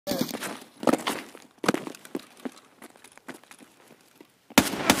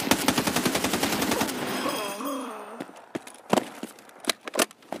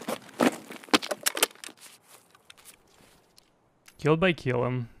Killed by kill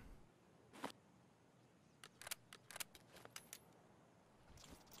him.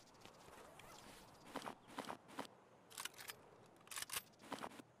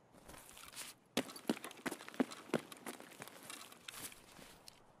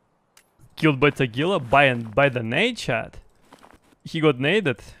 Killed by Tagila by the nade chat. He got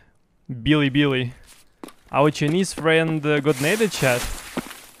naded. Billy. Our Chinese friend got naded chat.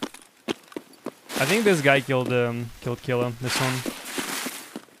 I think this guy killed Killer. This one.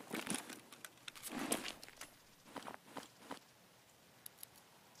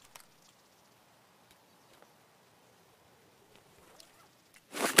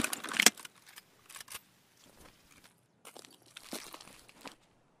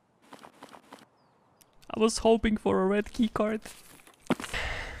 I was hoping for a red key card.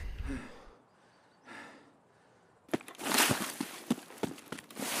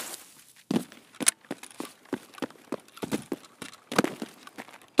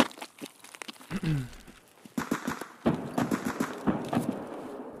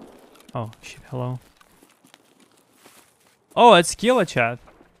 Oh shit, hello. Oh, it's Killer chat.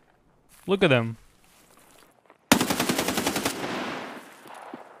 Look at him.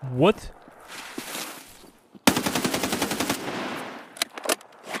 What?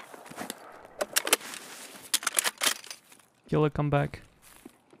 Killer, come back.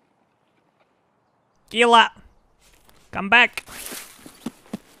 Killer! Come back!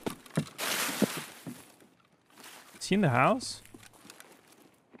 Is he in the house?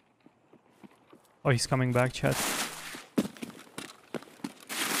 Oh, he's coming back, chat.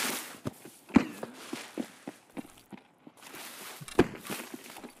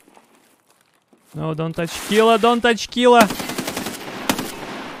 No, don't touch Killer, don't touch Killer!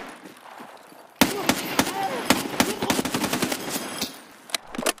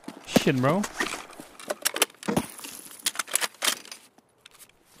 Shit, bro.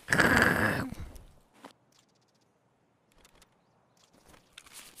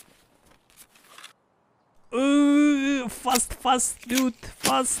 Fast, dude.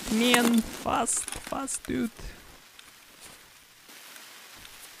 Fast, man. Fast, dude.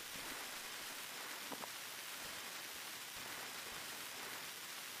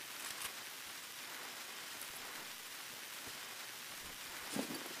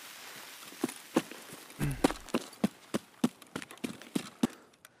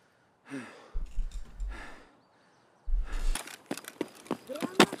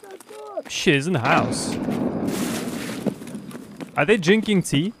 Shit, he's in the house. Are they drinking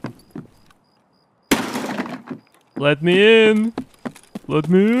tea? Let me in! Let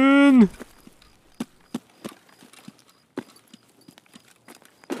me in!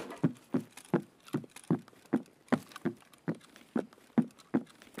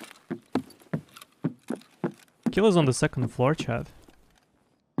 Killer's on the second floor, chat.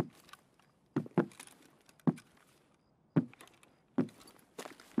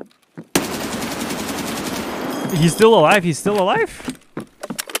 He's still alive, he's still alive?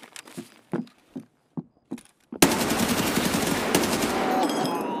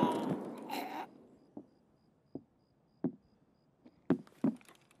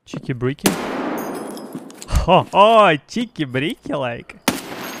 Cheeky breaky? Oh, cheeky breaky like.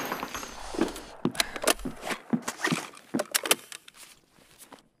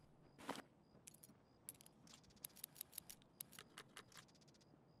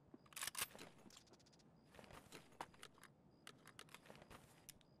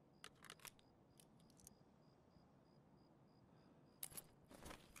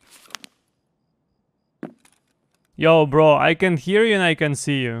 Yo, bro, I can hear you and I can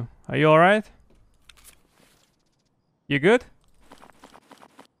see you. Are you alright? You good?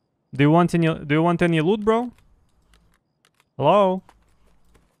 Do you want any loot, bro? Hello?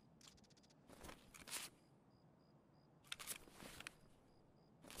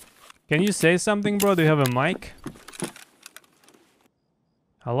 Can you say something, bro? Do you have a mic?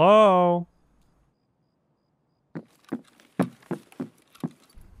 Hello?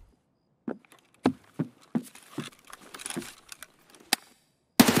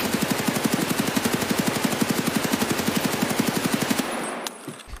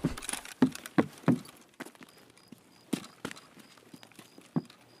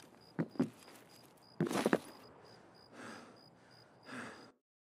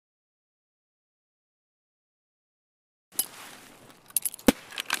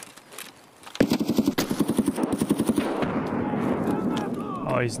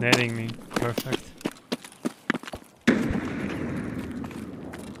 Oh, he's netting me. Perfect.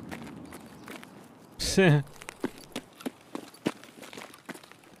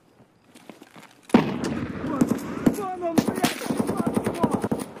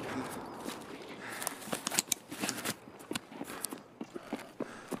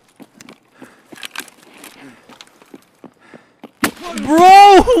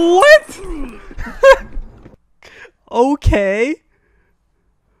 Bro, what? Okay.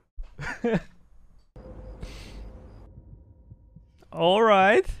 All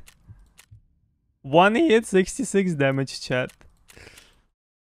right. 1 hit, 66 damage, chat.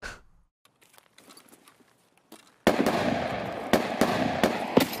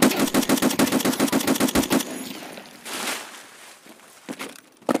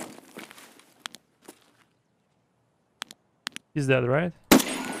 He's dead, right?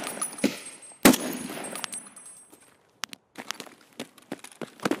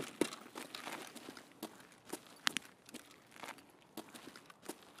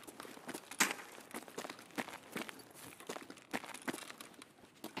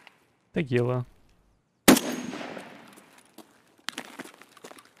 Tequila.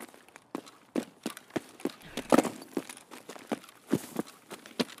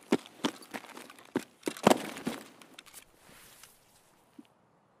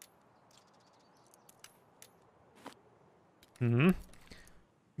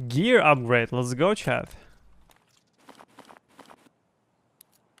 Gear upgrade. Let's go, chat.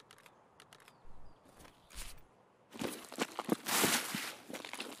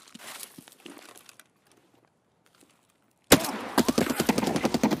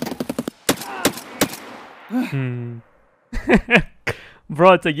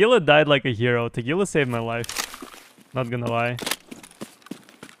 Bro, Tequila died like a hero. Tequila saved my life. Not gonna lie.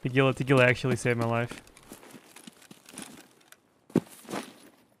 Tequila actually saved my life.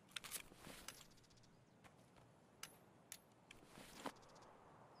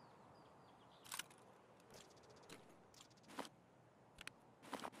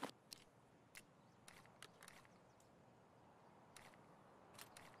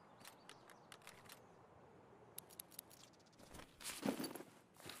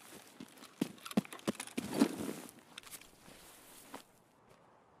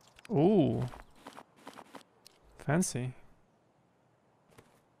 Ooh. Fancy.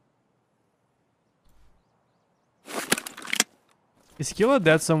 Is Killa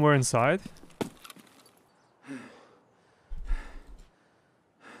dead somewhere inside?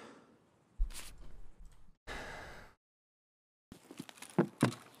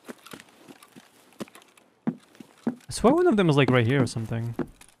 I swear one of them is like right here or something.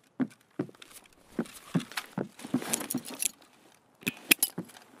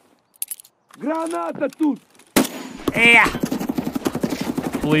 Граната тут!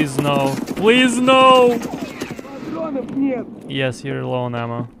 Please no. Please no! Патронов нет! Yes, you're low on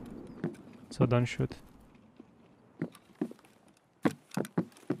ammo. So don't shoot.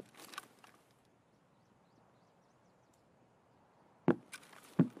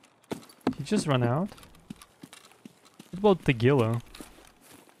 He just ran out? What about Tequila?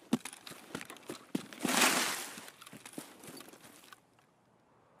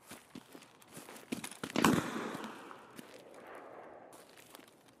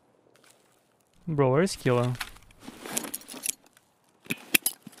 Bro, where's Killa?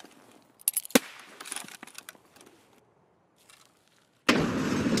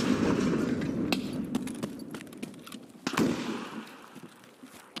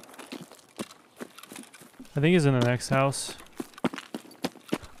 I think he's in the next house.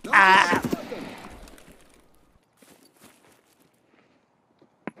 Ah!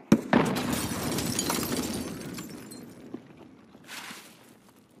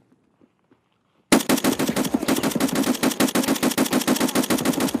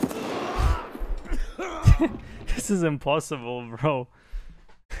 This is impossible, bro.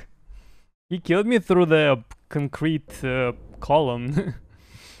 He killed me through the concrete column.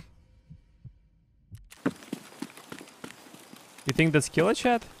 You think that's killer,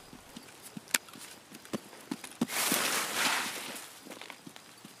 chat?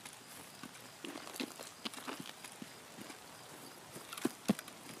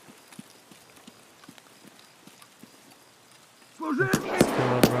 It's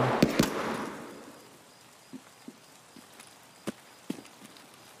killer, bro.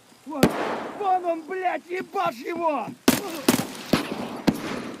 Вон он, блядь, ебашь его!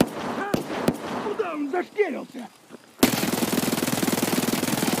 Куда он зашкерился?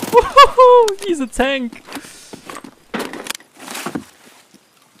 Woohoo! He's a tank!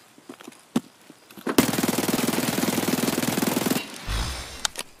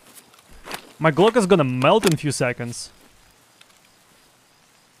 My Glock is gonna melt in a few seconds.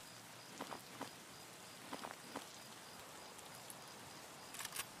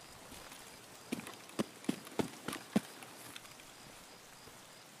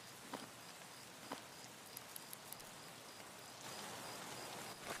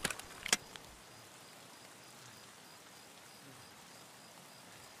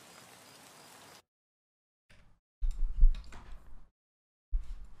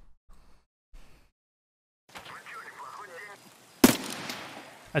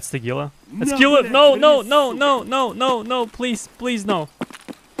 Let's tequila. Let's No, kill it! блядь, No, no, блин, no, сука. no, no, no, no, please, please, no.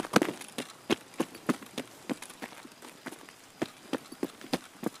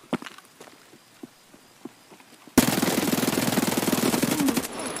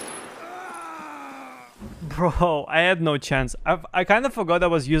 Bro, I had no chance. I kind of forgot I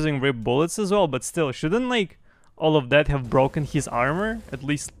was using rip bullets as well, but still, shouldn't like all of that have broken his armor at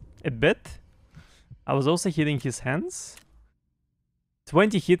least a bit? I was also hitting his hands.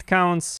 20 hit counts.